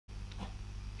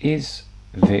Is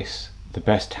this the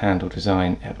best handle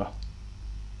design ever?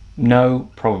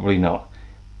 No, probably not.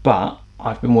 But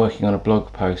I've been working on a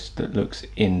blog post that looks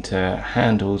into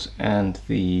handles and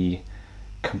the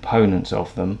components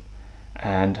of them,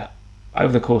 and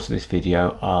over the course of this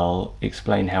video I'll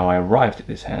explain how I arrived at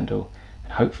this handle,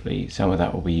 and hopefully some of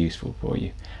that will be useful for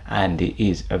you. And it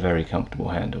is a very comfortable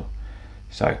handle.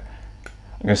 So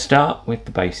I'm going to start with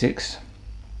the basics.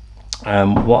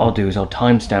 What I'll do is I'll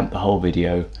timestamp the whole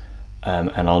video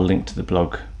and I'll link to the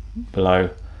blog below.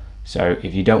 So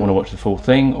if you don't want to watch the full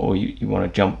thing, or you want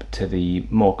to jump to the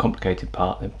more complicated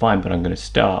part, then fine, but I'm going to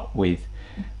start with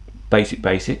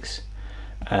basics.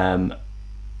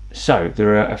 So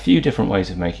there are a few different ways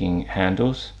of making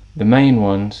handles. The main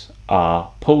ones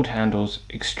are pulled handles,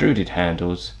 extruded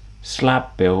handles,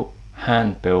 slab built,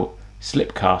 hand built,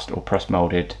 slip cast or press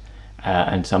molded,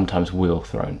 and sometimes wheel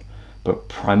thrown. But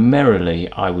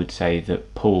primarily I would say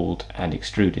that pulled and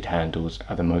extruded handles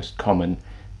are the most common,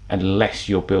 unless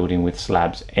you're building with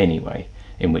slabs anyway,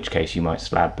 in which case you might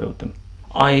slab build them.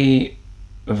 I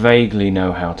vaguely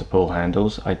know how to pull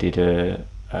handles. I did a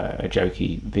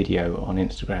jokey video on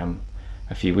Instagram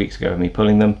a few weeks ago of me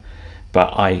pulling them,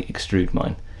 but I extrude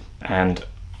mine. And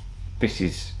this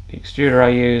is the extruder I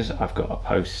use. I've got a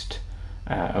post,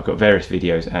 I've got various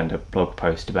videos and a blog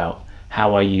post about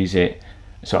how I use it,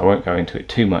 so I won't go into it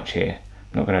too much here.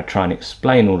 I'm not going to try and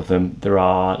explain all of them. There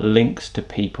are links to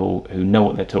people who know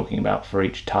what they're talking about for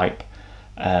each type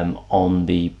on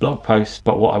the blog post.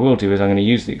 But what I will do is I'm going to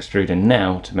use the extruder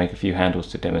now to make a few handles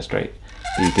to demonstrate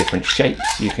the different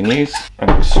shapes you can use. An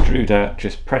extruder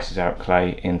just presses out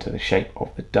clay into the shape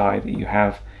of the die that you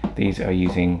have. These are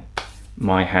using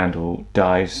my handle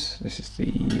dies. This is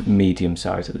the medium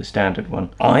size of the standard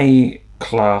one. I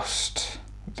classed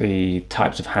the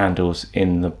types of handles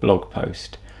in the blog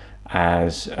post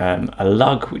as a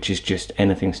lug, which is just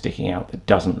anything sticking out that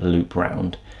doesn't loop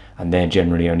round, and they're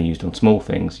generally only used on small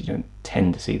things. You don't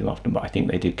tend to see them often, but I think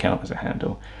they do count as a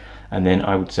handle. And then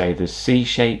I would say the C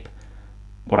shape,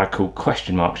 what I call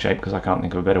question mark shape because I can't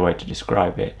think of a better way to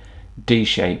describe it, D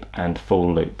shape and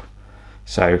full loop.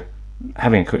 So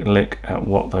having a quick look at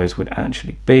what those would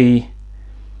actually be,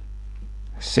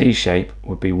 C shape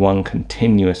would be one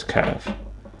continuous curve,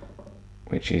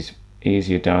 which is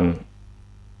easier done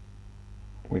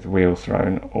with wheel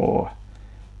thrown or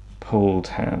pulled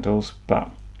handles, but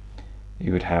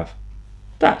you would have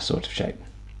that sort of shape.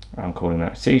 I'm calling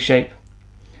that C shape.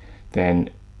 Then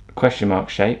question mark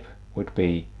shape would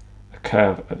be a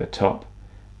curve at the top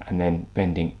and then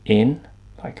bending in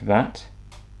like that.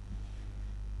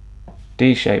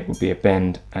 D shape would be a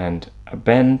bend and a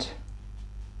bend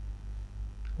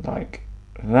like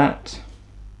that.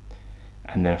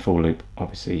 And then a full loop,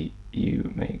 obviously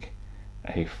you make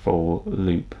a full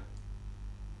loop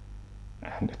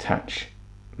and attach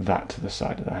that to the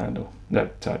side of the handle,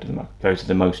 that side of the mug. Those are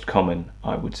the most common,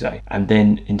 I would say. And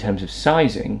then in terms of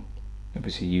sizing,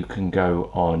 obviously you can go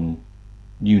on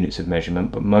units of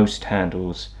measurement, but most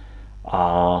handles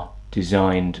are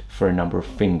designed for a number of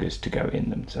fingers to go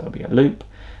in them. So there'll be a loop,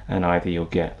 and either you'll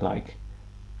get like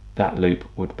that loop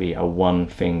would be a 1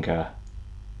 finger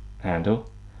handle,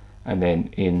 and then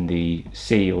in the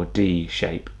C or D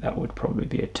shape that would probably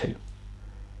be a 2.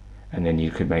 And then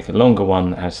you could make a longer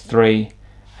one that has 3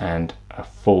 and a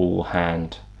full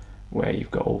hand where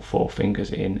you've got all 4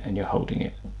 fingers in and you're holding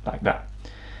it like that.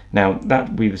 Now that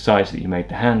would be the size that you made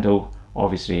the handle.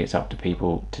 Obviously it's up to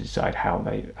people to decide how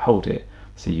they hold it.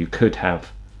 So you could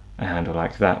have a handle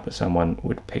like that, but someone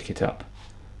would pick it up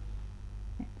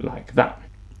like that.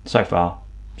 So far,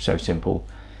 so simple.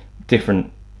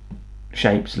 Different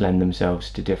shapes lend themselves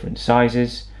to different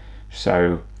sizes.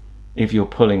 So if you're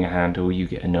pulling a handle, you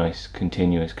get a nice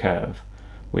continuous curve,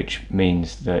 which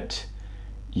means that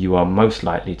you are most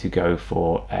likely to go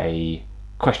for a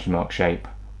question mark shape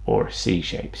or a C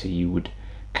shape. So you would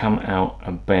come out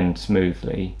and bend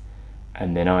smoothly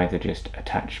and then either just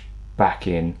attach back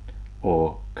in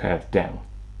or curve down.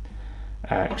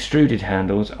 Extruded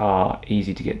handles are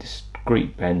easy to get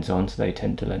discrete bends on, so they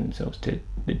tend to lend themselves to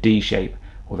the D shape,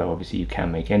 although obviously you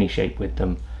can make any shape with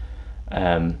them.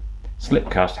 Slip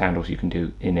cast handles you can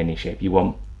do in any shape you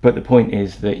want, but the point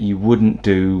is that you wouldn't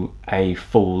do a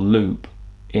full loop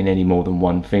in any more than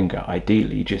 1 finger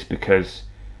ideally, just because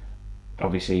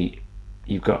obviously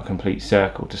you've got a complete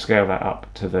circle. To scale that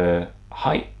up to the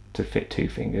height to fit 2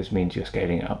 fingers means you're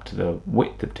scaling it up to the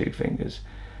width of 2 fingers,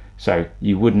 so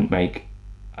you wouldn't make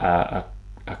a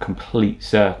complete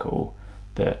circle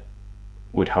that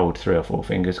would hold 3 or 4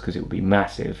 fingers, because it would be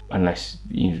massive unless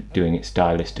you're doing it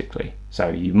stylistically. So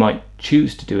you might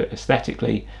choose to do it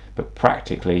aesthetically, but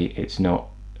practically it's not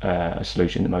a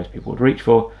solution that most people would reach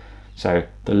for. So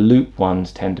the loop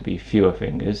ones tend to be fewer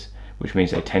fingers, which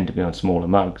means they tend to be on smaller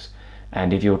mugs.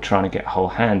 And if you're trying to get a whole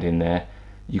hand in there,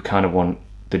 you kind of want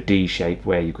the D shape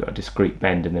where you've got a discrete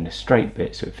bend and then a straight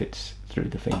bit so it fits through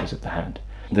the fingers of the hand.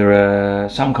 There are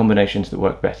some combinations that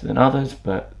work better than others,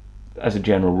 but as a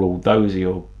general rule, those are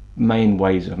your main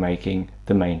ways of making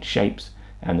the main shapes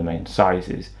and the main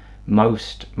sizes.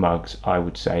 Most mugs, I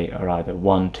would say, are either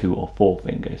 1, 2 or 4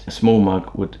 fingers. A small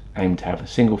mug would aim to have a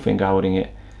single finger holding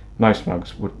it. Most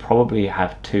mugs would probably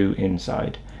have 2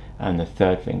 inside and the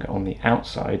third finger on the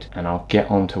outside, and I'll get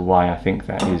on to why I think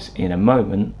that is in a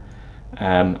moment.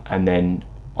 And then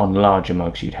on larger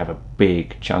mugs you'd have a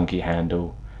big chunky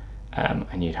handle,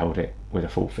 and you'd hold it with a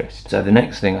full fist. So the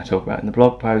next thing I talk about in the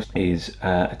blog post is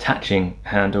attaching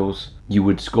handles. You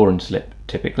would score and slip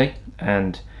typically,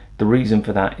 and the reason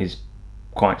for that is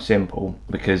quite simple,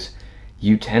 because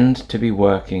you tend to be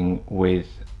working with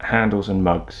handles and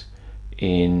mugs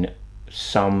in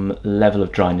some level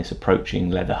of dryness approaching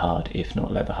leather hard, if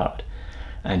not leather hard,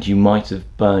 and you might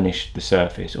have burnished the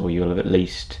surface, or you'll have at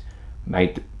least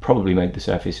probably made the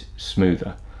surface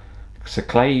smoother. So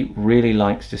clay really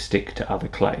likes to stick to other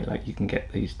clay. Like, you can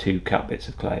get these 2 cut bits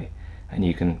of clay and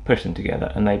you can push them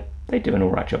together and they do an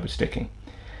alright job of sticking.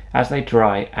 As they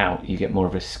dry out, you get more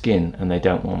of a skin and they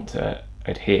don't want to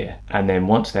adhere, and then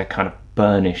once they're kind of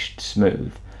burnished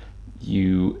smooth,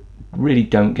 you really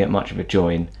don't get much of a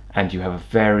join, and you have a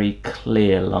very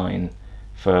clear line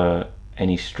for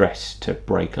any stress to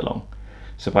break along.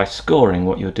 So by scoring,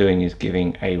 what you're doing is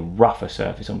giving a rougher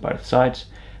surface on both sides.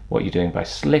 What you're doing by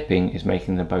slipping is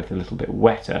making them both a little bit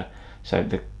wetter, so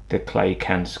the clay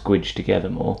can squidge together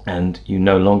more, and you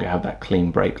no longer have that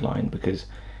clean break line because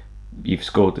you've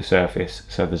scored the surface,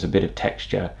 so there's a bit of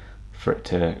texture for it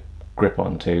to grip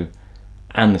onto,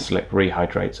 and the slip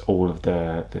rehydrates all of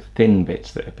the thin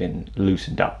bits that have been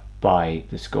loosened up by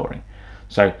the scoring.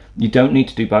 So you don't need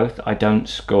to do both. I don't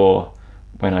score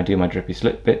when I do my drippy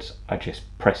slip bits. I just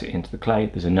press it into the clay.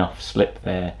 There's enough slip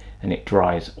there and it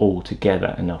dries all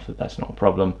together enough that that's not a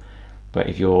problem. But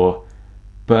if you're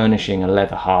burnishing a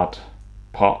leather hard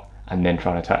pot and then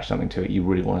trying to attach something to it, you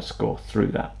really want to score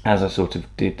through that. As I sort of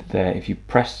did there, if you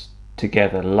press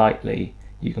together lightly,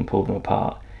 you can pull them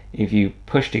apart. If you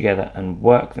push together and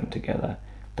work them together,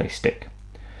 they stick.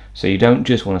 So you don't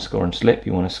just want to score and slip,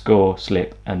 you want to score,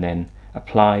 slip, and then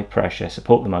apply pressure,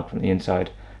 support the mug from the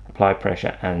inside, apply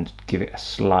pressure and give it a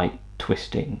slight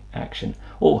twisting action,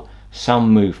 or some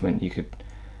movement. You could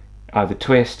either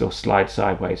twist or slide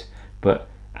sideways, but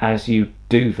as you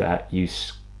do that, you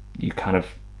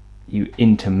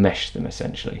intermesh them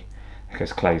essentially,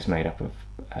 because clay is made up of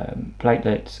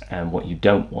platelets, and what you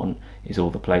don't want is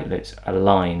all the platelets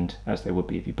aligned as they would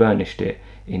be if you burnished it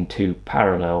in 2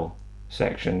 parallel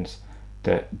sections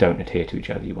that don't adhere to each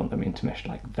other. You want them intermeshed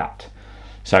like that.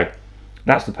 So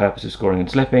that's the purpose of scoring and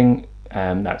slipping.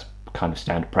 That's kind of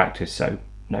standard practice, so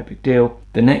no big deal.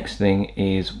 The next thing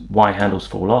is why handles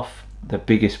fall off. The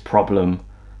biggest problem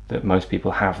that most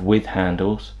people have with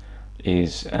handles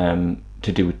is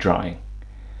to do with drying,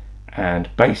 and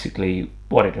basically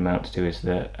what it amounts to is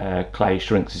that clay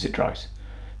shrinks as it dries.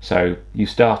 So you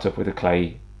start off with a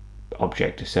clay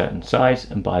object a certain size,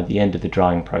 and by the end of the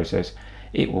drying process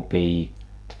it will be,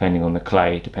 depending on the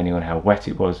clay, depending on how wet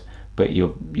it was, but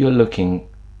you're looking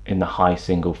in the high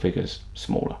single figures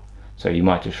smaller. So you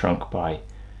might have shrunk by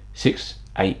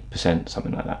 6-8%,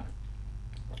 something like that.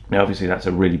 Now obviously that's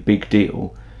a really big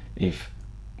deal if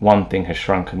one thing has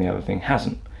shrunk and the other thing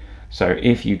hasn't. So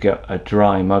if you get a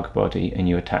dry mug body and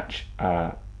you attach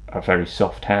a very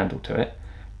soft handle to it,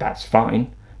 that's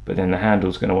fine, but then the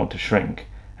handle's going to want to shrink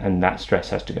and that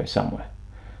stress has to go somewhere.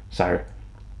 So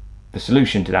the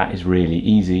solution to that is really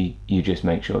easy. You just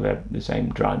make sure they're the same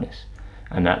dryness,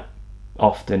 and that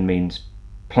often means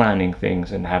planning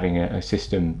things and having a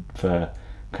system for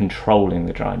controlling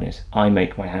the dryness. I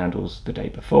make my handles the day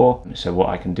before, so what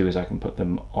I can do is I can put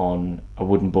them on a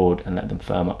wooden board and let them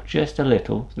firm up just a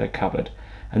little so they're covered,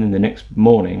 and then the next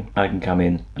morning I can come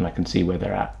in and I can see where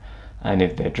they're at, and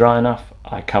if they're dry enough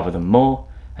I cover them more,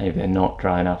 and if they're not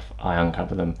dry enough I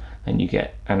uncover them, and you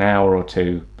get an hour or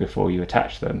 2 before you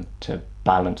attach them to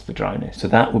balance the dryness. So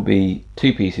that would be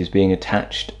 2 pieces being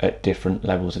attached at different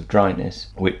levels of dryness,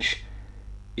 which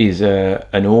is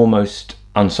an almost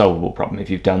unsolvable problem. If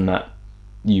you've done that,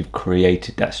 you've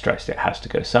created that stress. It has to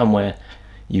go somewhere.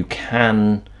 You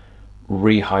can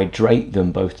rehydrate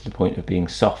them both to the point of being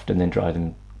soft and then dry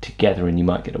them together and you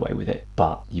might get away with it,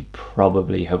 but you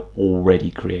probably have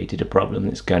already created a problem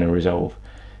that's going to resolve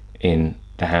in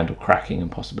the handle cracking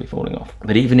and possibly falling off.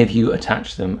 But even if you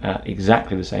attach them at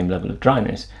exactly the same level of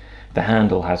dryness, the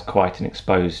handle has quite an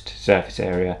exposed surface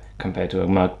area compared to a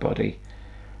mug body.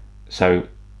 So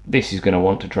this is going to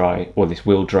want to dry, or this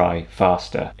will dry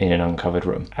faster in an uncovered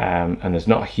room. And there's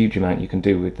not a huge amount you can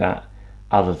do with that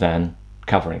other than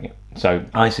covering it. So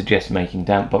I suggest making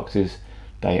damp boxes.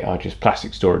 They are just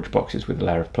plastic storage boxes with a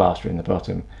layer of plaster in the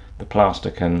bottom. The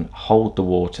plaster can hold the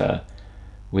water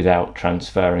without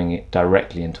transferring it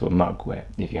directly into a mug, where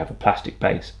if you have a plastic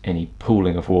base, any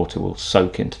pooling of water will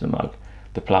soak into the mug.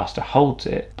 The plaster holds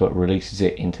it but releases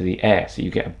it into the air, so you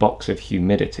get a box of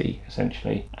humidity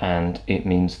essentially, and it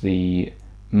means the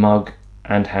mug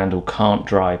and handle can't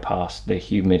dry past the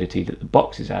humidity that the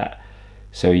box is at.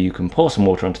 So you can pour some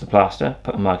water onto the plaster,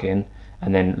 put a mug in,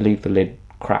 and then leave the lid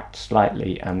cracked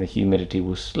slightly, and the humidity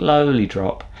will slowly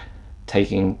drop,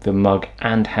 taking the mug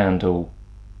and handle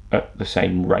at the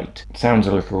same rate. It sounds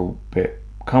a little bit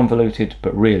convoluted,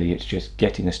 but really it's just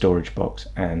getting a storage box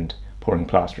and pouring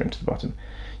plaster into the bottom.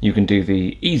 You can do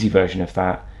the easy version of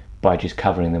that by just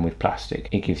covering them with plastic.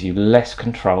 It gives you less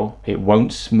control. It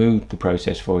won't smooth the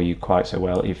process for you quite so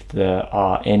well. If there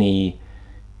are any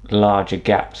larger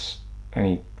gaps,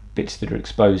 any bits that are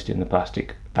exposed in the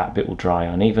plastic, that bit will dry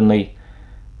unevenly,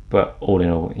 but all in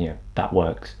all, that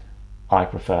works. I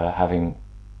prefer having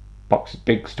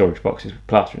big storage boxes with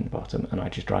plaster in the bottom, and I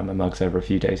just dry my mugs over a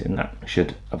few days in that.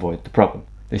 Should avoid the problem.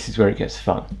 This is where it gets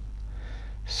fun.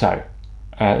 So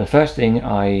the first thing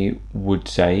I would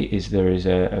say is there is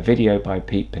a video by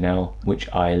Pete Pinnell, which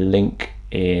I link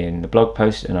in the blog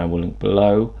post and I will link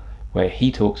below, where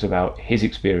he talks about his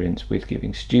experience with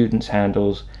giving students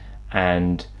handles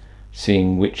and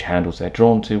seeing which handles they're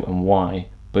drawn to and why,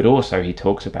 but also he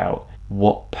talks about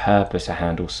what purpose a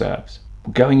handle serves.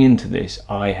 Going into this,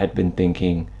 I had been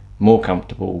thinking more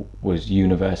comfortable was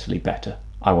universally better.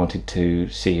 I wanted to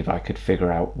see if I could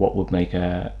figure out what would make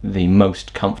the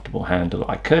most comfortable handle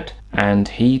I could, and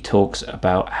he talks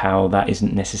about how that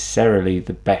isn't necessarily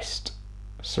the best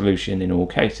solution in all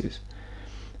cases.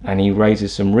 And he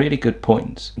raises some really good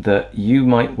points, that you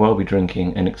might well be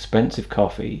drinking an expensive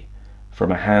coffee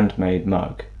from a handmade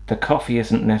mug. The coffee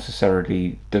isn't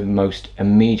necessarily the most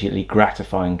immediately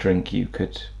gratifying drink you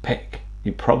could pick.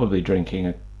 You're probably drinking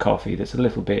a coffee that's a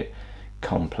little bit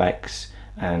complex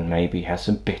and maybe has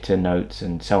some bitter notes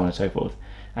and so on and so forth,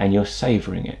 and you're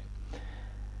savouring it.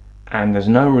 And there's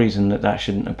no reason that that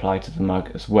shouldn't apply to the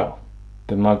mug as well.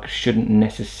 The mug shouldn't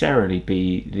necessarily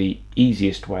be the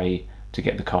easiest way to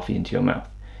get the coffee into your mouth.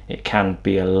 It can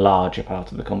be a larger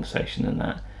part of the conversation than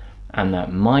that, and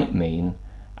that might mean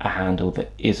a handle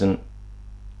that isn't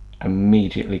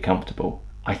immediately comfortable.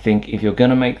 I think if you're going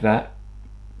to make that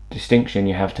distinction,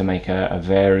 you have to make a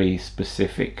very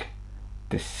specific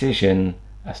decision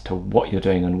as to what you're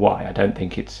doing and why. I don't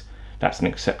think that's an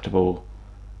acceptable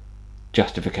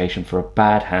justification for a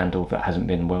bad handle that hasn't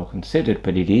been well considered,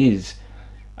 but it is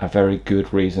a very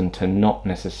good reason to not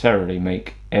necessarily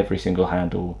make every single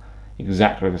handle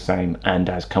exactly the same and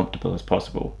as comfortable as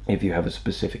possible if you have a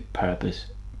specific purpose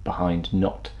behind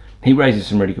not. He raises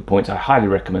some really good points. I highly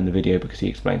recommend the video because he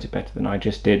explains it better than I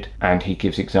just did, and he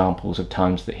gives examples of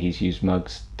times that he's used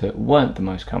mugs that weren't the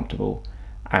most comfortable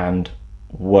and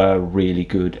were really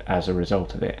good as a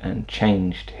result of it, and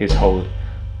changed his whole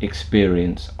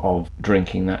experience of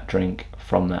drinking that drink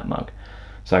from that mug.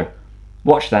 So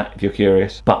watch that if you're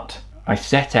curious. But I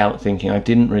set out thinking I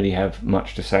didn't really have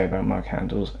much to say about mug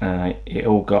handles, and it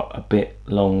all got a bit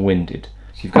long-winded.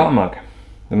 So you've got a mug.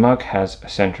 The mug has a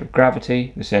centre of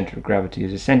gravity. The centre of gravity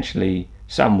is essentially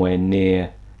somewhere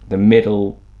near the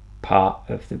middle part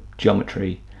of the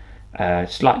geometry,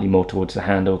 slightly more towards the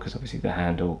handle, because obviously the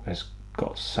handle has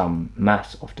got some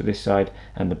mass off to this side,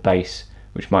 and the base,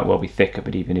 which might well be thicker,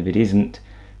 but even if it isn't,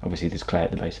 obviously there's clay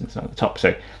at the base and it's not at the top.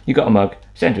 So you've got a mug,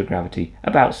 centre of gravity,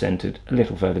 about centred, a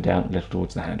little further down, a little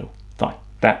towards the handle. Fine.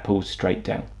 That pulls straight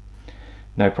down.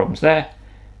 No problems there.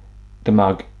 The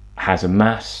mug has a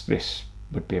mass. This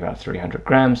would be about 300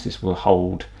 grams. This will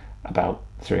hold about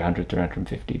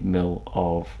 350 mil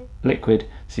of liquid.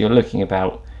 So you're looking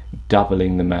about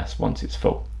doubling the mass once it's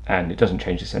full. And it doesn't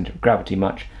change the centre of gravity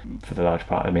much for the large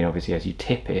part. I mean, obviously as you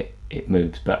tip it, it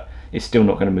moves, but it's still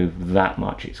not going to move that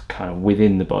much. It's kind of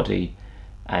within the body,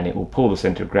 and it will pull the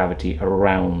centre of gravity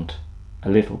around a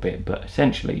little bit, but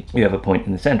essentially you have a point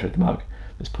in the centre of the mug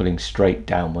that's pulling straight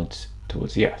downwards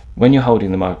towards the earth. When you're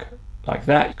holding the mug like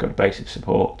that, you've got a base of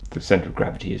support, the centre of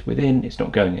gravity is within, it's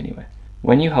not going anywhere.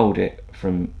 When you hold it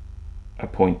from a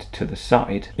point to the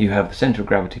side, you have the centre of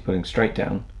gravity pulling straight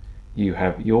down, you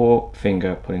have your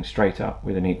finger pulling straight up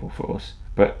with an equal force,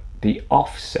 but the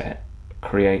offset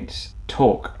creates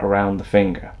torque around the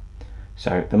finger.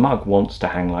 So the mug wants to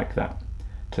hang like that.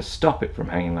 To stop it from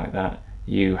hanging like that,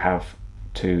 you have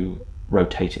to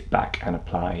rotate it back and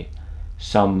apply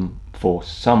some force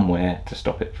somewhere to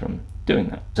stop it from doing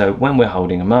that. So when we're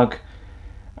holding a mug,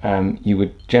 you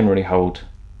would generally hold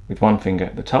with one finger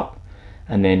at the top,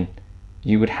 and then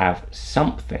you would have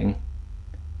something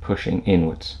pushing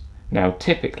inwards. Now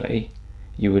typically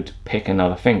you would pick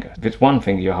another finger. If it's one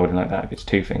finger, you're holding like that. If it's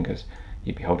two fingers,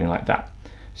 you'd be holding like that.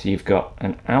 So you've got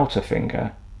an outer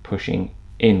finger pushing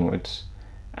inwards,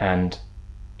 and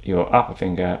your upper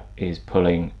finger is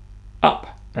pulling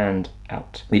up and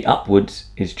out. The upwards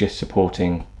is just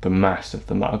supporting the mass of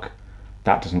the mug.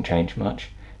 That doesn't change much.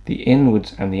 The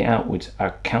inwards and the outwards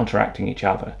are counteracting each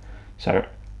other. So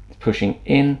it's pushing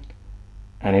in,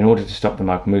 and in order to stop the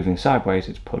mug moving sideways,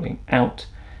 it's pulling out,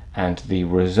 and the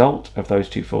result of those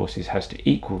two forces has to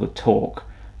equal the torque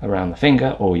around the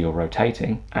finger, or you're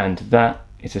rotating, and that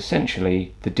is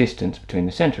essentially the distance between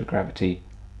the centre of gravity,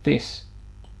 this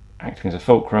acting as a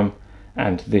fulcrum,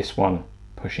 and this one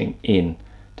pushing in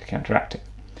to counteract it.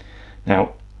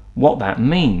 Now, what that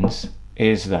means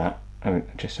is that, I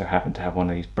just so happen to have one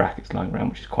of these brackets lying around,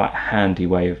 which is quite a handy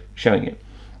way of showing it.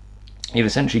 You've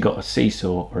essentially got a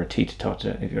seesaw or a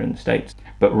teeter-totter if you're in the States,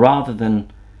 but rather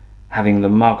than having the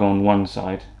mug on one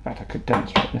side, in fact I could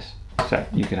demonstrate this. So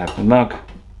you could have the mug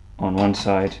on one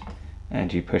side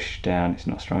and you push down, it's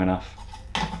not strong enough,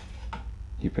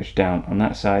 you push down on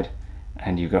that side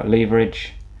and you've got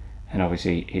leverage, and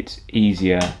obviously it's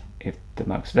easier if the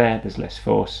mug's there, there's less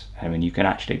force. I mean, you can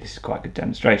actually, this is quite a good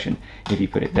demonstration, if you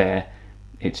put it there,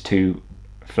 it's too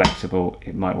flexible,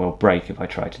 it might well break if I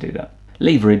try to do that.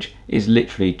 Leverage is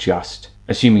literally just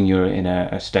assuming you're in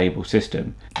a stable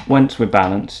system. Once we're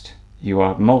balanced, you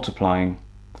are multiplying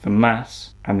the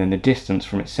mass and then the distance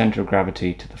from its centre of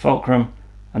gravity to the fulcrum,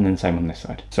 and then same on this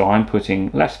side. So I'm putting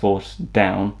less force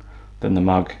down than the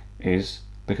mug is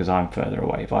because I'm further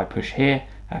away. If I push here,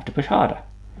 I have to push harder.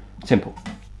 Simple.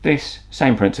 This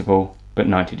same principle, but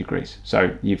 90 degrees.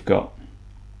 So you've got,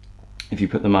 if you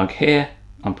put the mug here,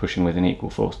 I'm pushing with an equal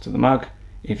force to the mug.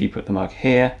 If you put the mug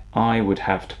here, I would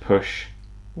have to push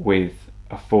with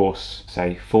a force,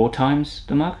 say 4 times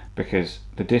the mug, because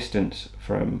the distance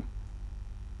from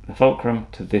the fulcrum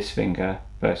to this finger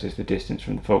versus the distance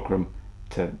from the fulcrum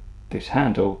to this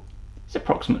handle is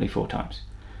approximately 4 times.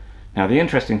 Now the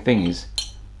interesting thing is,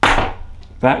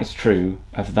 that is true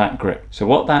of that grip. So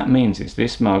what that means is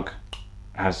this mug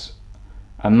has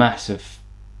a mass of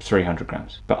 300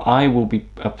 grams, but I will be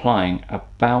applying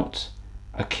about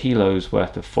a kilo's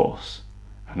worth of force.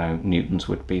 I know newtons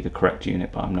would be the correct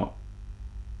unit, but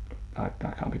I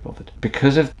can't be bothered.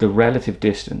 Because of the relative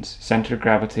distance, centre of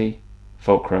gravity,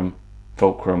 fulcrum,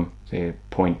 the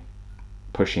point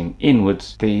pushing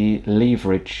inwards, the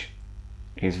leverage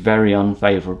is very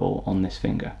unfavourable on this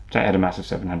finger. So it had a mass of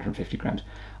 750 grams.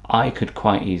 I could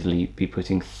quite easily be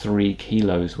putting 3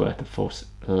 kilos worth of force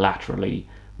laterally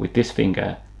with this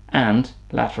finger and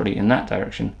laterally in that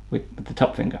direction with the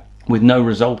top finger, with no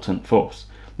resultant force.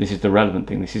 This is the relevant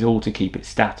thing. This is all to keep it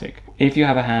static. If you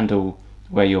have a handle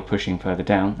where you're pushing further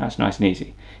down, that's nice and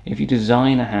easy. If you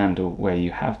design a handle where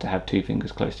you have to have 2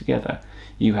 fingers close together,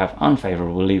 you have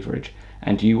unfavourable leverage,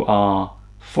 and you are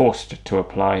forced to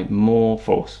apply more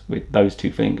force with those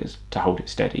 2 fingers to hold it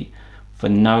steady for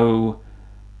no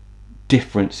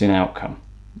difference in outcome.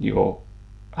 You're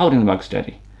holding the mug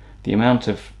steady. The amount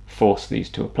of force these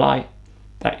two apply,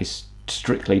 that is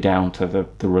strictly down to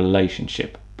the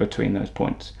relationship between those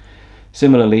points.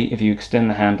 Similarly, if you extend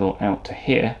the handle out to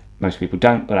here, most people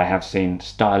don't, but I have seen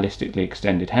stylistically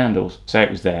extended handles. Say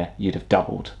it was there, you'd have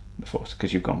doubled the force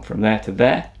because you've gone from there to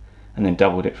there and then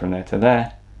doubled it from there to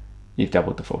there. You've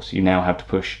doubled the force. You now have to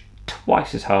push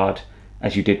twice as hard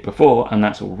as you did before, and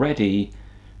that's already,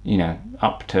 you know,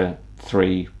 up to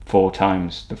 3-4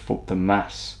 times the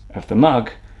mass of the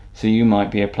mug. So you might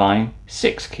be applying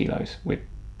 6 kilos with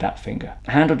that finger.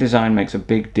 Handle design makes a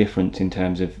big difference in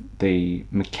terms of the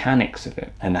mechanics of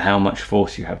it and how much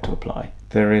force you have to apply.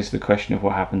 There is the question of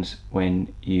what happens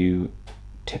when you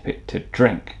tip it to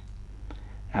drink.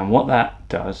 And what that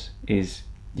does is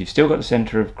you've still got the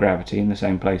centre of gravity in the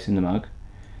same place in the mug.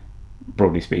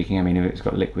 Broadly speaking, I mean, if it's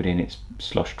got liquid in, it's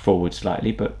sloshed forward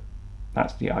slightly, but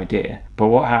that's the idea. But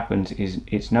what happens is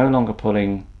it's no longer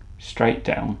pulling straight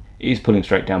down. It is pulling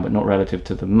straight down, but not relative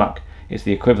to the mug. It's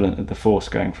the equivalent of the force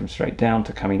going from straight down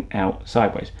to coming out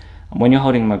sideways. And when you're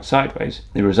holding the mug sideways,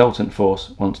 the resultant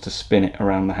force wants to spin it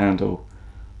around the handle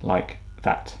like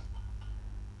that.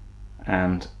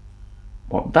 And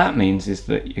what that means is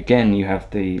that, again, you have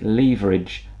the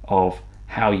leverage of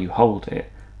how you hold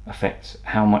it affects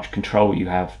how much control you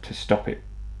have to stop it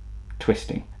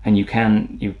twisting. And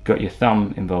you've got your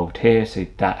thumb involved here, so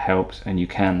that helps, and you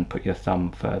can put your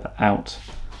thumb further out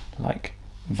like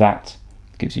that.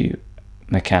 Gives you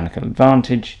mechanical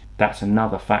advantage. That's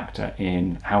another factor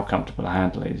in how comfortable a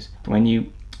handle is. When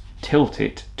you tilt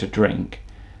it to drink,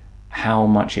 how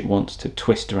much it wants to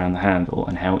twist around the handle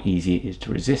and how easy it is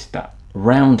to resist that.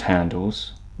 Round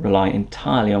handles rely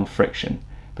entirely on friction,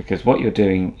 because what you're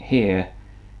doing here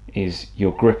is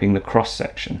you're gripping the cross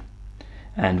section,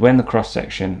 and when the cross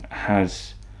section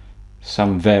has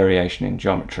some variation in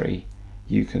geometry,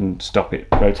 you can stop it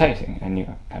rotating, and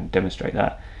you can demonstrate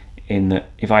that in that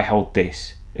if I hold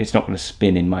this, it's not going to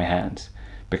spin in my hands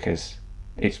because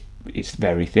it's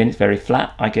very thin, it's very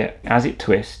flat. As it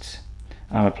twists,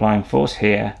 I'm applying force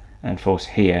here and force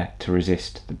here to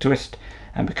resist the twist,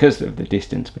 and because of the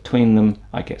distance between them,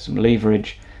 I get some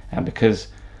leverage, and because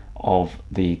of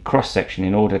the cross section,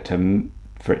 in order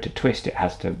for it to twist, it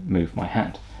has to move my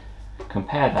hand.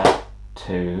 Compare that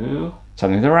to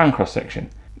something with a round cross section.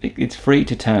 It's free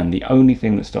to turn. The only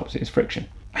thing that stops it is friction.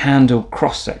 Handle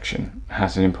cross section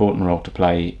has an important role to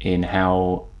play in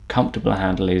how comfortable a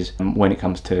handle is when it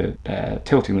comes to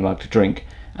tilting the mug to drink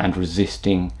and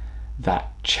resisting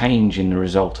that change in the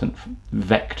resultant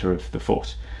vector of the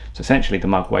force. So essentially the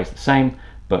mug weighs the same,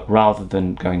 but rather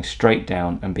than going straight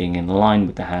down and being in line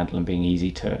with the handle and being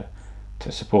easy to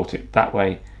support it that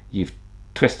way, you've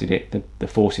twisted it. The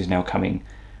force is now coming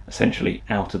essentially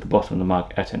out of the bottom of the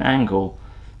mug at an angle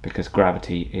because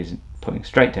gravity is pulling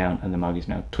straight down and the mug is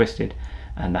now twisted,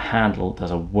 and the handle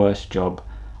does a worse job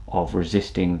of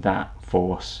resisting that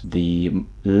force. The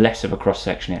less of a cross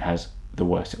section it has, the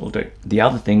worse it will do. The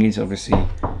other thing is obviously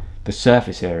the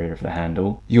surface area of the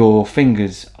handle. Your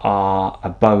fingers are a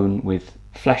bone with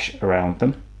flesh around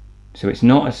them, so it's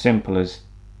not as simple as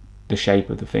the shape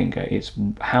of the finger, it's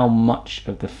how much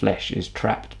of the flesh is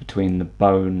trapped between the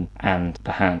bone and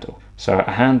the handle. So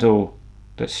a handle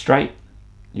that's straight,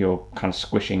 you're kind of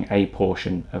squishing a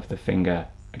portion of the finger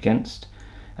against.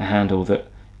 A handle that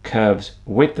curves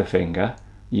with the finger,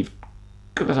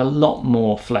 there's a lot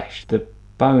more flesh. The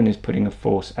bone is putting a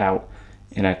force out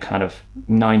in a kind of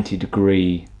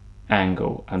 90-degree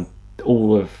angle, and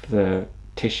all of the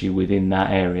tissue within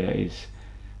that area is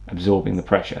absorbing the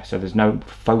pressure, so there's no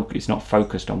focus, it's not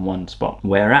focused on one spot.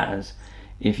 Whereas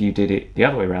if you did it the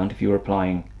other way around, if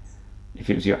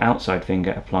it was your outside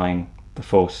finger applying the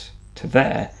force to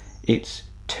there, it's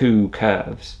two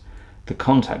curves, the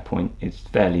contact point is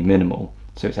fairly minimal,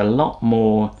 so it's a lot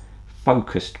more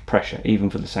focused pressure. Even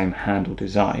for the same handle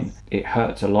design, it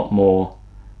hurts a lot more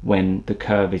when the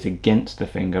curve is against the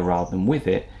finger rather than with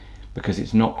it, because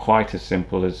it's not quite as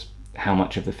simple as how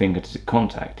much of the finger does it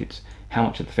contact. It's how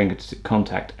much of the finger does it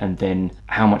contact, and then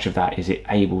how much of that is it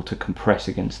able to compress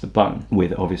against the bone.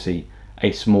 With obviously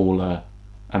a smaller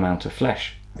amount of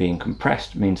flesh being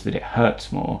compressed means that it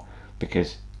hurts more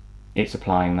because it's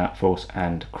applying that force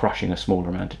and crushing a smaller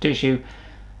amount of tissue.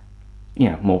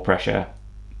 More pressure,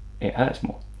 it hurts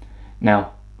more.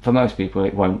 Now, for most people,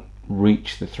 it won't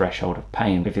reach the threshold of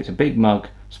pain. If it's a big mug,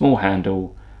 small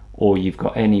handle, or you've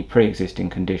got any pre-existing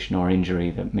condition or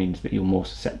injury that means that you're more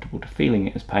susceptible to feeling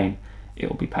it as pain, it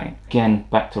will be pain. Again,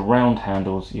 back to round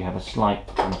handles, you have a slight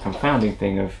confounding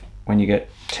thing of when you get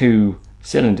two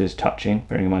cylinders touching,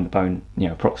 bearing in mind the bone,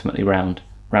 approximately round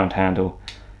handle,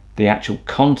 the actual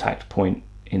contact point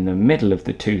in the middle of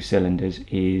the two cylinders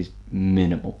is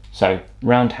minimal. So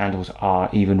round handles are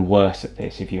even worse at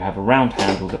this. If you have a round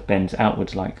handle that bends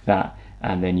outwards like that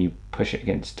and then you push it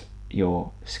against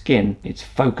your skin, it's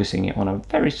focusing it on a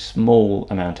very small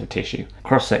amount of tissue.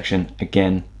 Cross section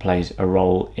again plays a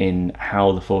role in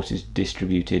how the force is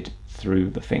distributed through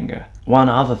the finger. One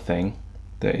other thing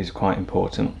that is quite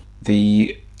important,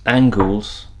 the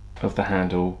angles of the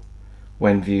handle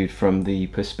when viewed from the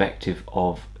perspective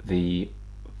of the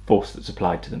force that's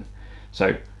applied to them.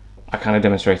 So I kind of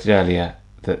demonstrated earlier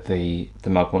that the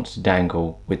mug wants to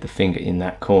dangle with the finger in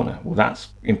that corner. Well, that's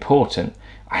important.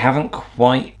 I haven't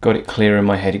quite got it clear in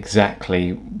my head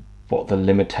exactly what the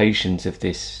limitations of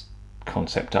this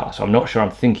concept are, so I'm not sure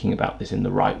I'm thinking about this in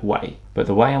the right way. But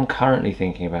the way I'm currently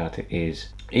thinking about it is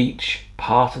each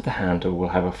part of the handle will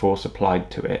have a force applied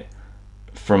to it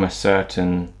from a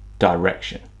certain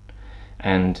direction,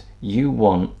 and you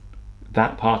want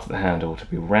that part of the handle to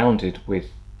be rounded with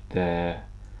the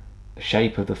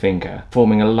shape of the finger,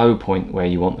 forming a low point where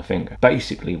you want the finger.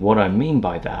 Basically, what I mean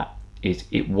by that is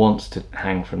it wants to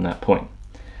hang from that point.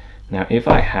 Now, if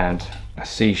I had a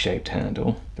C-shaped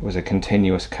handle that was a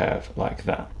continuous curve like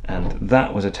that, and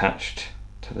that was attached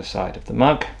to the side of the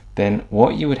mug, then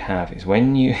what you would have is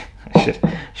when you... I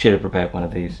should have prepared one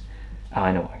of these.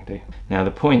 I know what I can do. Now,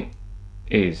 the point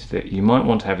is that you might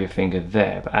want to have your finger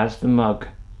there, but as the mug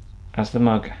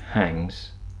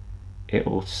hangs, it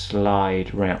will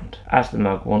slide round. As the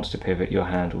mug wants to pivot, your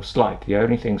hand will slide. The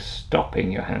only thing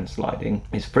stopping your hand sliding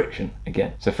is friction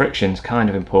again. So friction's kind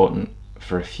of important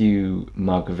for a few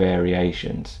mug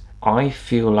variations. I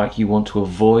feel like you want to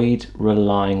avoid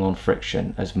relying on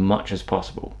friction as much as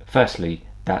possible. Firstly,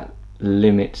 that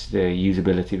limits the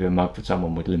usability of a mug for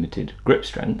someone with limited grip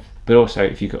strength, but also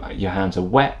if your hands are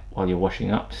wet while you're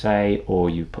washing up, say, or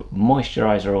you put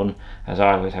moisturizer on, as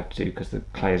I always have to do because the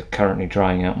clay is currently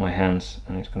drying out my hands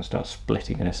and it's going to start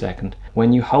splitting in a second.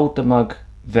 When you hold the mug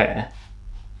there,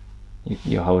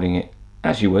 you're holding it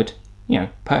as you would, you know,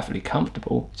 perfectly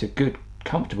comfortable. It's a good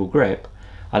comfortable grip.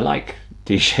 I like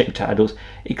D-shaped handles,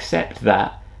 except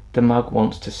that the mug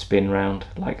wants to spin round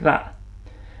like that,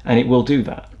 and it will do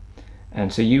that.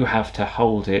 And so you have to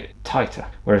hold it tighter.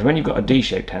 Whereas when you've got a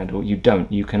D-shaped handle, you don't.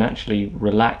 You can actually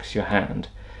relax your hand,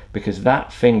 because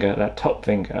that finger, that top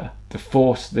finger, the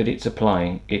force that it's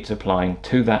applying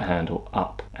to that handle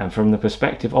up. And from the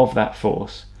perspective of that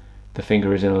force, the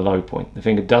finger is in a low point. The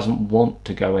finger doesn't want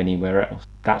to go anywhere else.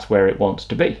 That's where it wants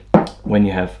to be. When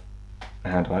you have a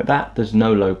hand like that, there's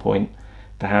no low point.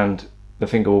 The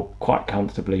finger will quite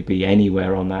comfortably be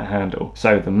anywhere on that handle.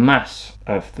 So the mass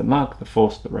of the mug, the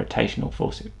force, the rotational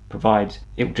force it provides,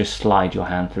 it will just slide your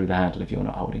hand through the handle if you're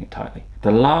not holding it tightly. The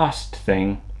last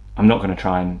thing, I'm not going to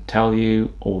try and tell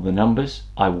you all the numbers.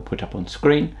 I will put up on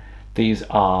screen. These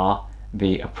are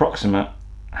the approximate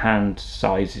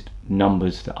hand-sized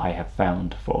numbers that I have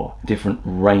found for different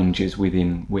ranges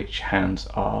within which hands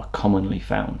are commonly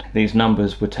found. These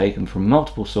numbers were taken from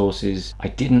multiple sources. I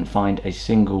didn't find a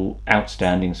single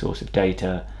outstanding source of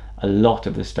data. A lot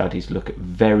of the studies look at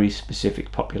very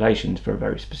specific populations for a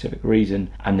very specific reason,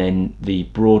 and then the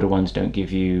broader ones don't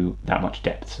give you that much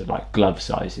depth. So like glove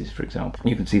sizes, for example.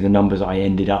 You can see the numbers I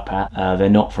ended up at. They're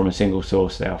not from a single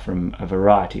source, they are from a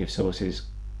variety of sources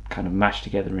kind of mashed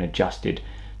together and adjusted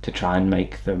to try and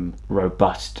make them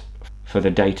robust for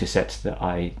the data sets that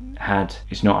I had.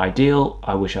 It's not ideal.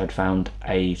 I wish I'd found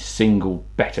a single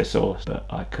better source, but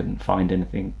I couldn't find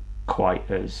anything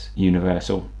quite as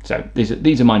universal. So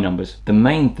these are my numbers. The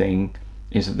main thing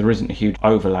is that there isn't a huge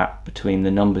overlap between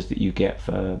the numbers that you get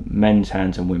for men's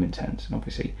hands and women's hands. And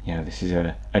obviously, you know, this is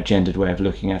a gendered way of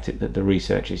looking at it that the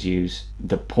researchers use.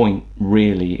 The point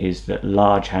really is that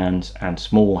large hands and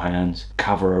small hands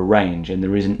cover a range, and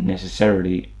there isn't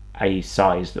necessarily a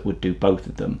size that would do both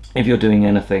of them. If you're doing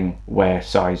anything where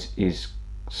size is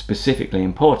specifically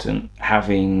important,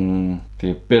 having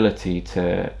the ability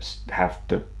to have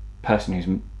the person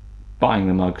who's buying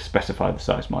the mug specify the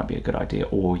size might be a good idea,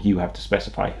 or you have to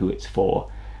specify who it's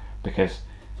for, because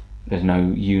there's no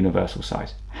universal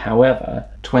size. However,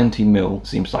 20mm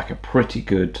seems like a pretty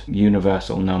good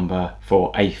universal number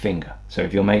for a finger. So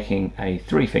if you're making a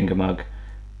 3-finger mug,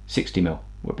 60mm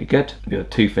would be good. If you're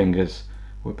 2 fingers,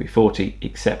 would be 40,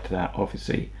 except that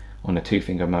obviously on a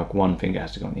 2-finger mug, 1 finger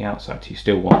has to go on the outside, so you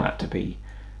still want that to be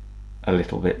a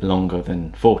little bit longer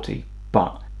than 40,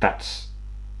 but that's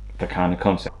the kind of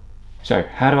concept. So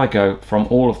how do I go from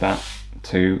all of that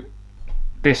to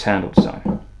this handle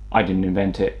design? I didn't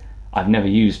invent it. I've never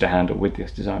used a handle with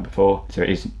this design before, so it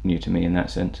is new to me in that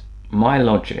sense. My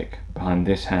logic behind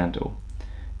this handle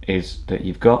is that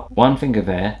you've got 1 finger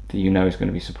there that you know is going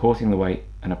to be supporting the weight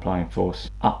and applying force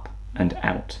up and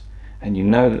out, and you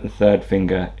know that the 3rd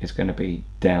finger is going to be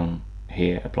down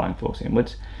here applying force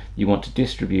inwards. You want to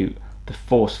distribute the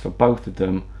force for both of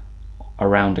them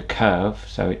around a curve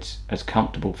so it's as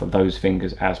comfortable for those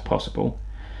fingers as possible.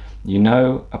 You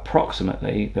know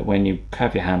approximately that when you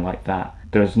curve your hand like that,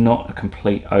 there's not a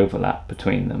complete overlap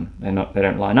between them. They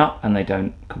don't line up and they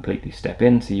don't completely step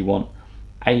in, so you want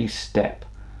a step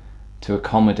to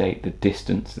accommodate the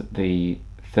distance that the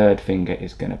 3rd finger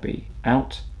is going to be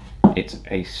out. It's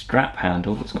a strap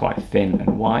handle that's quite thin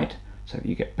and wide, so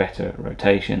you get better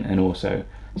rotation, and also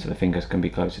so the fingers can be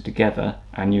closer together,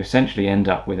 and you essentially end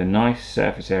up with a nice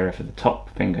surface area for the top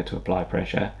finger to apply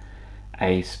pressure,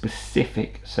 a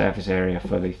specific surface area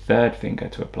for the 3rd finger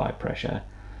to apply pressure,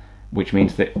 which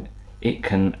means that it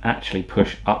can actually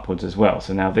push upwards as well.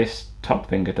 So now this top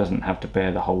finger doesn't have to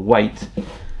bear the whole weight,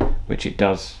 which it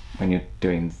does when you're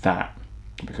doing that,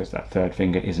 because that 3rd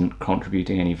finger isn't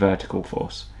contributing any vertical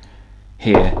force.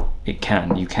 Here it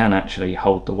can. You can actually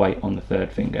hold the weight on the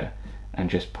 3rd finger and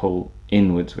just pull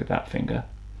inwards with that finger.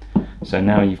 So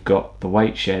now you've got the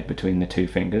weight shared between the 2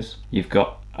 fingers. You've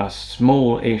got a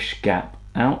small-ish gap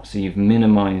out, so you've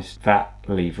minimized that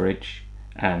leverage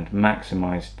and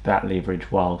maximized that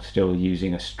leverage while still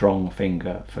using a strong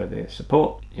finger for the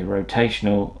support. Your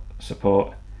rotational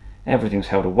support Everything's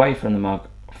held away from the mug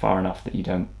far enough that you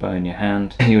don't burn your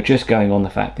hand. You're just going on the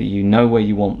fact that you know where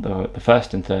you want the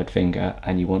first and third finger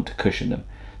and you want to cushion them.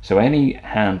 So any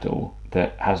handle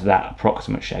that has that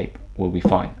approximate shape will be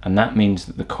fine. And that means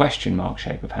that the question mark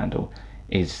shape of handle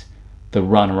is the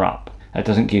runner-up. That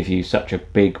doesn't give you such a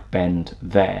big bend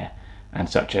there and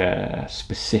such a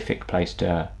specific place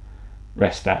to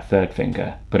rest that third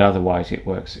finger, but otherwise it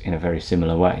works in a very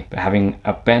similar way. But having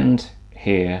a bend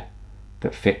here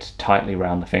that fits tightly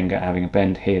around the finger, having a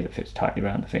bend here that fits tightly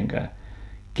around the finger,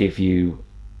 give you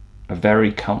a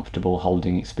very comfortable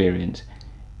holding experience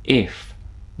if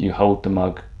you hold the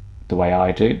mug the way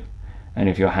I do, and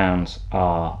if your hands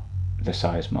are the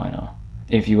size mine are.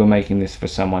 If you were making this for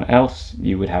someone else,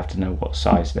 you would have to know what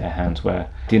size their hands were.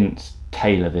 Didn't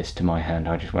tailor this to my hand,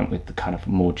 I just went with the kind of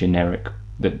more generic,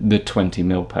 the 20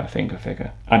 mil per finger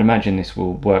figure. I'd imagine this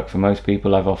will work for most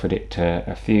people. I've offered it to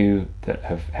a few that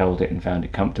have held it and found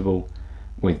it comfortable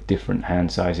with different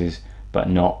hand sizes, but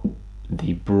not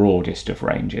the broadest of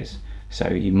ranges. So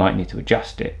you might need to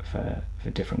adjust it for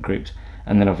different groups.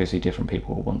 And then obviously different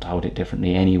people will want to hold it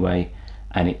differently anyway,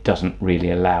 and it doesn't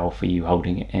really allow for you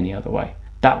holding it any other way.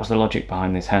 That was the logic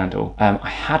behind this handle. I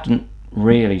hadn't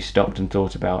really stopped and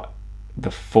thought about the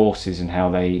forces and how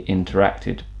they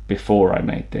interacted before I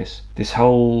made this. This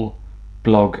whole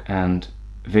blog and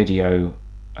video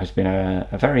has been a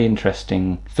very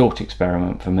interesting thought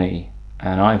experiment for me,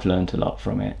 and I've learned a lot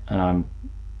from it, and I'm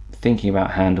thinking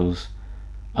about handles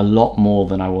a lot more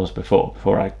than I was before.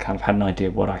 Before I kind of had an idea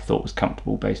of what I thought was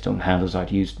comfortable based on handles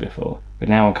I'd used before, but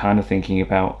now I'm kind of thinking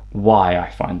about why I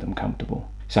find them comfortable.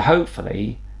 So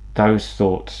hopefully those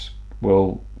thoughts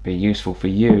will be useful for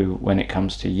you when it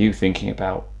comes to you thinking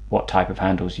about what type of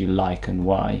handles you like and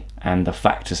why, and the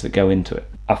factors that go into it.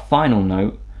 A final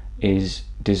note is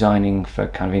designing for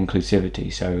kind of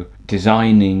inclusivity, so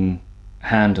designing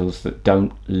handles that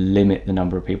don't limit the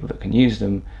number of people that can use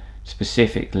them,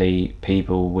 specifically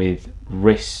people with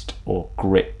wrist or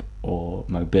grip or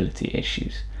mobility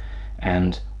issues,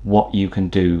 and what you can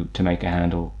do to make a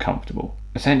handle comfortable.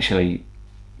 Essentially,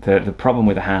 the problem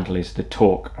with a handle is the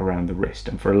torque around the wrist,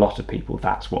 and for a lot of people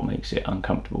that's what makes it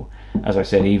uncomfortable. As I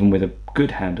said, even with a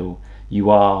good handle, you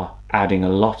are adding a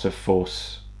lot of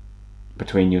force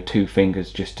between your two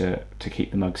fingers just to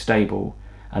keep the mug stable,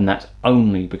 and that's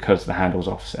only because the handle's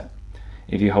offset.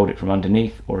 If you hold it from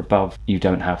underneath or above, you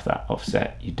don't have that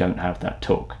offset, you don't have that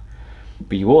torque.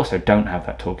 But you also don't have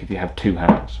that torque if you have two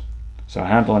handles. So a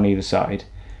handle on either side,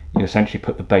 you essentially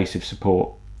put the base of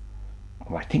support,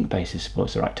 I think base of support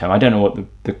is the right term, I don't know what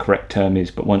the correct term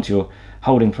is, but once you're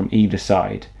holding from either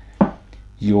side,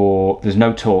 there's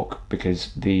no torque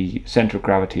because the center of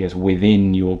gravity is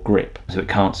within your grip, so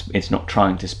it's not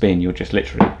trying to spin, you're just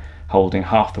literally holding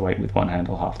half the weight with one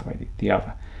handle, half the weight with the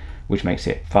other, which makes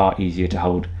it far easier to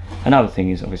hold. Another thing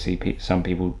is obviously some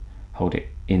people hold it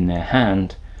in their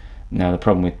hand. Now the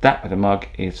problem with a mug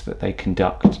is that they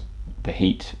conduct the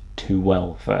heat too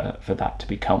well for that to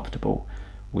be comfortable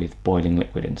with boiling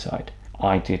liquid inside.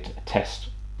 I did a test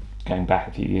going back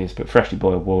a few years, but freshly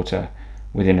boiled water,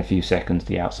 within a few seconds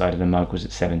the outside of the mug was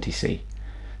at 70°C.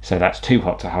 So that's too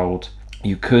hot to hold.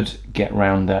 You could get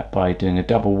around that by doing a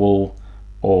double wall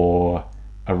or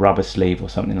a rubber sleeve or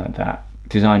something like that.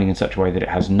 Designing in such a way that it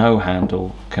has no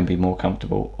handle can be more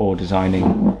comfortable, or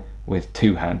designing with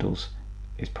two handles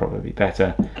is probably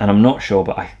better. And I'm not sure,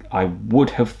 but I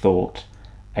would have thought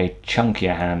a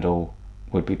chunkier handle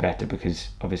would be better, because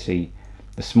obviously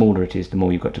the smaller it is, the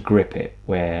more you've got to grip it,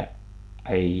 where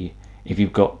if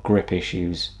you've got grip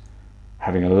issues,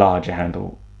 having a larger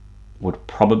handle would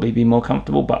probably be more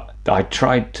comfortable. But I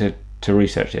tried to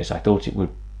research this. I thought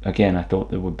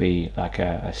there would be like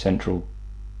a central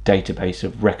database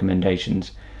of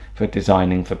recommendations for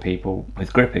designing for people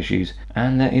with grip issues,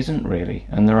 and there isn't really,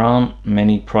 and there aren't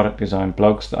many product design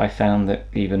blogs that I found that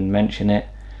even mention it.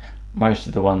 Most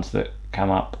of the ones that come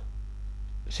up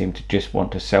seem to just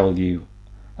want to sell you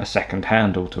a second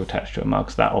handle to attach to a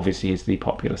mug, so that obviously is the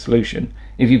popular solution.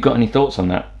 If you've got any thoughts on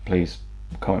that, please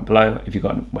comment below. If you've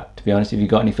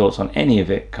got any thoughts on any of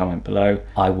it, comment below.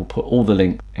 I will put all the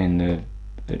links in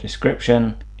the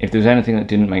description. If there's anything that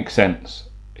didn't make sense,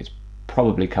 it's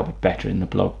probably covered better in the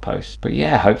blog post. But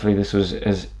yeah, hopefully this was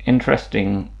as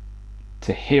interesting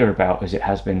to hear about as it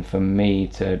has been for me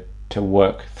to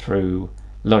work through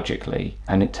logically,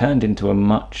 and it turned into a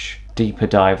much deeper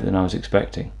dive than I was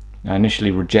expecting. I initially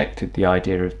rejected the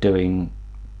idea of doing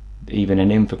even an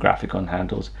infographic on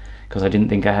handles because I didn't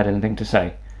think I had anything to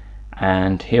say,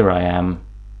 and here I am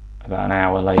about an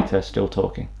hour later still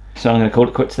talking. So I'm going to call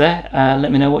it quits there.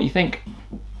 Let me know what you think.